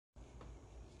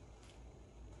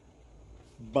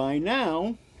By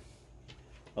now,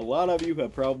 a lot of you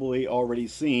have probably already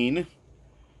seen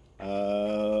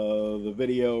the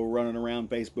video running around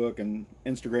Facebook and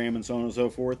Instagram and so on and so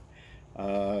forth,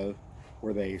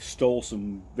 where they stole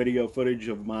some video footage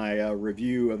of my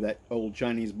review of that old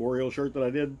Chinese Boreal shirt that I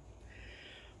did a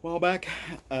while back.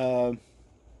 In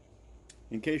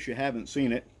case you haven't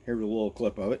seen it, here's a little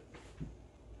clip of it.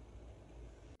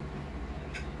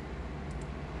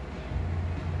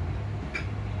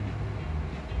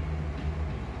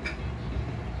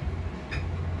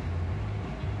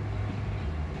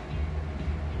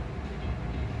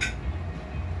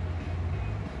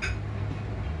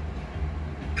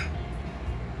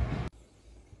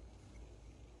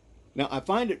 Now, I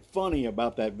find it funny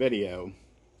about that video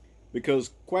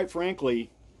because, quite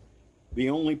frankly, the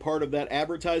only part of that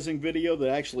advertising video that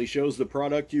actually shows the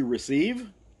product you receive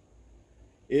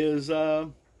is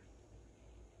the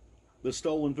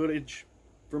stolen footage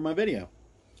from my video.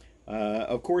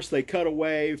 Of course, they cut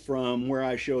away from where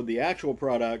I showed the actual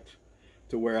product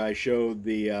to where I showed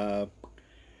the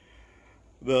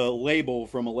label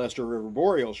from a Leicester River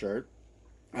Boreal shirt.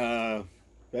 That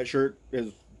shirt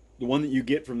is the one that you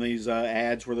get from these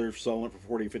ads where they're selling it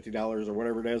for $40, $50 or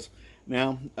whatever it is.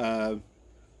 Now,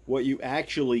 what you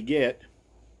actually get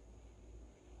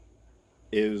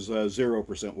is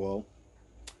 0% wool,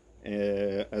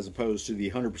 as opposed to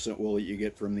the 100% wool that you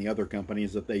get from the other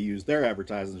companies that they use their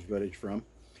advertising footage from.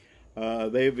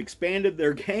 They've expanded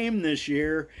their game this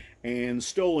year and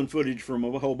stolen footage from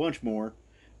a whole bunch more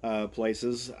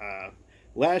places.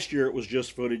 Last year it was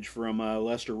just footage from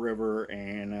Leicester River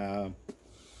and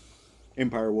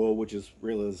Empire Wool, which is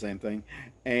really the same thing,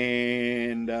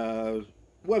 and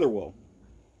Weather Wool.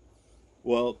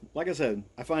 Well, like I said,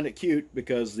 I find it cute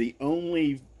because the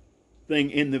only thing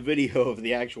in the video of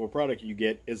the actual product you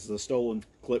get is the stolen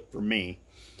clip from me.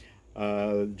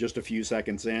 Just a few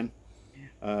seconds in,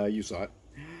 you saw it.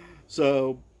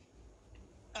 So,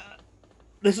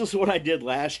 this is what I did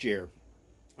last year.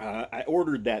 I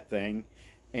ordered that thing,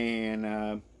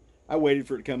 and I waited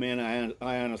for it to come in.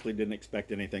 I honestly didn't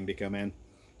expect anything to come in.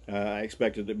 I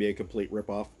expected it to be a complete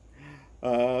ripoff.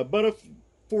 But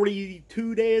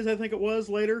 42 days, I think it was,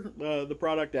 later, the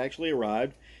product actually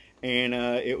arrived. And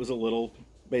it was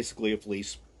basically a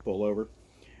fleece pullover.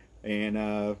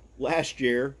 And last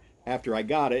year, after I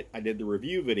got it, I did the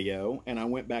review video. And I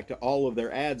went back to all of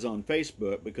their ads on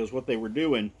Facebook. Because what they were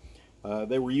doing,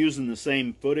 they were using the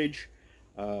same footage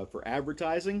for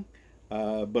advertising.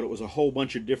 But it was a whole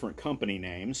bunch of different company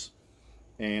names,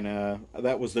 and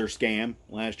that was their scam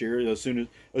last year. As soon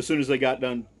as they got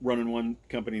done running one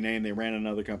company name, they ran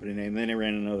another company name, then they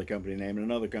ran another company name and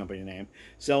another company name,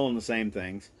 selling the same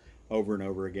things over and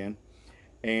over again.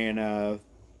 And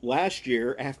last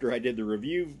year, after I did the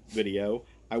review video,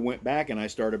 I went back and I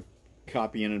started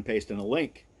copying and pasting a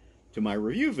link to my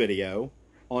review video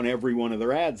on every one of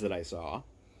their ads that I saw.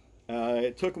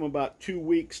 It took them about 2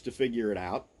 weeks to figure it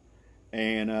out.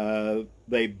 And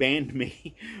they banned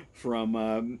me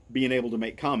from being able to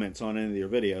make comments on any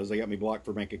of their videos. They got me blocked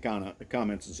for making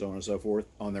comments and so on and so forth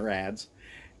on their ads.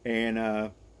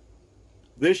 And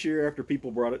this year, after people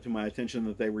brought it to my attention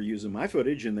that they were using my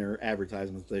footage in their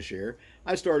advertisements this year,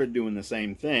 I started doing the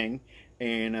same thing.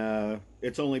 And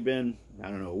it's only been, I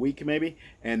don't know, a week maybe,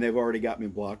 and they've already got me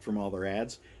blocked from all their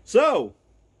ads. So,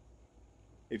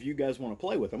 if you guys want to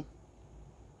play with them,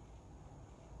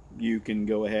 you can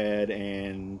go ahead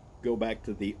and go back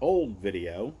to the old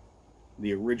video,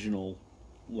 the original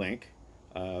link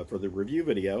for the review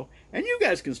video, and you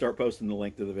guys can start posting the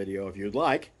link to the video if you'd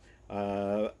like.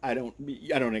 I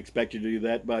don't expect you to do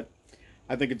that, but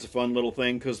I think it's a fun little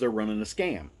thing because they're running a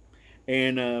scam.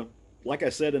 And like I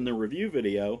said in the review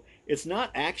video, it's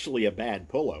not actually a bad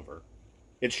pullover.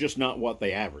 It's just not what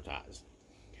they advertised.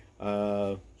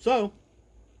 So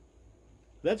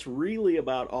that's really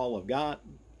about all I've got.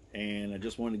 And I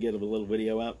just wanted to get a little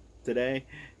video out today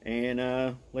and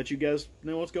let you guys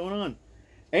know what's going on.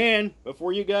 And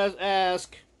before you guys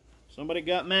ask, somebody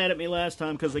got mad at me last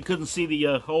time because they couldn't see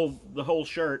the whole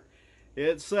shirt.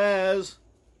 It says,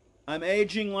 "I'm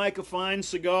aging like a fine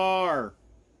cigar,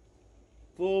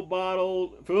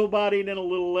 full-bodied and a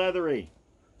little leathery."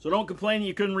 So don't complain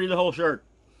you couldn't read the whole shirt.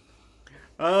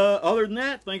 Other than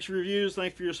that, thanks for your reviews,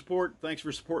 thanks for your support, thanks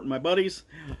for supporting my buddies.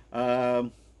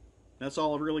 That's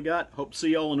all I've really got. Hope to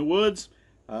see y'all in the woods.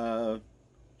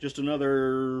 Just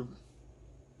another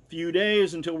few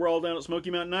days until we're all down at Smoky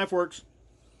Mountain Knife Works.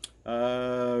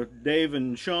 Dave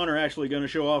and Sean are actually going to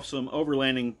show off some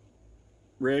overlanding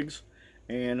rigs.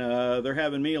 And they're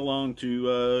having me along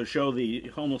to show the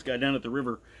homeless guy down at the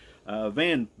river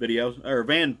van videos, or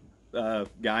van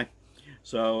guy.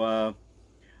 So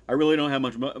I really don't have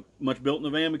much built in the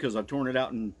van because I've torn it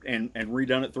out and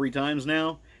redone it 3 times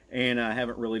now, and I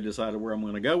haven't really decided where I'm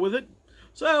going to go with it.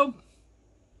 So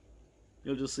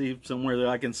you'll just see somewhere that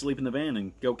I can sleep in the van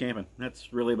and go camping.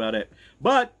 That's really about it.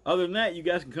 But other than that, you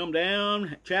guys can come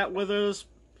down, chat with us,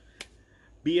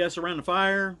 BS around the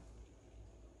fire.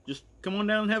 Just come on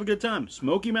down and have a good time.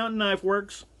 Smoky Mountain Knife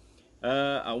Works.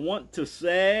 I want to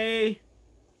say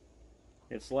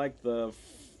it's like the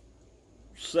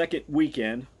second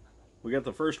weekend. We got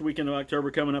the first weekend of October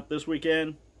coming up this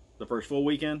weekend, the first full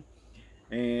weekend,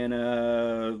 and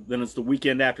then it's the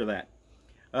weekend after that.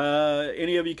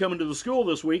 Any of you coming to the school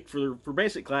this week for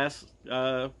basic class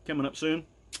coming up soon,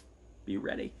 be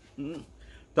ready.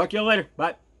 Talk to y'all later.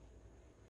 Bye.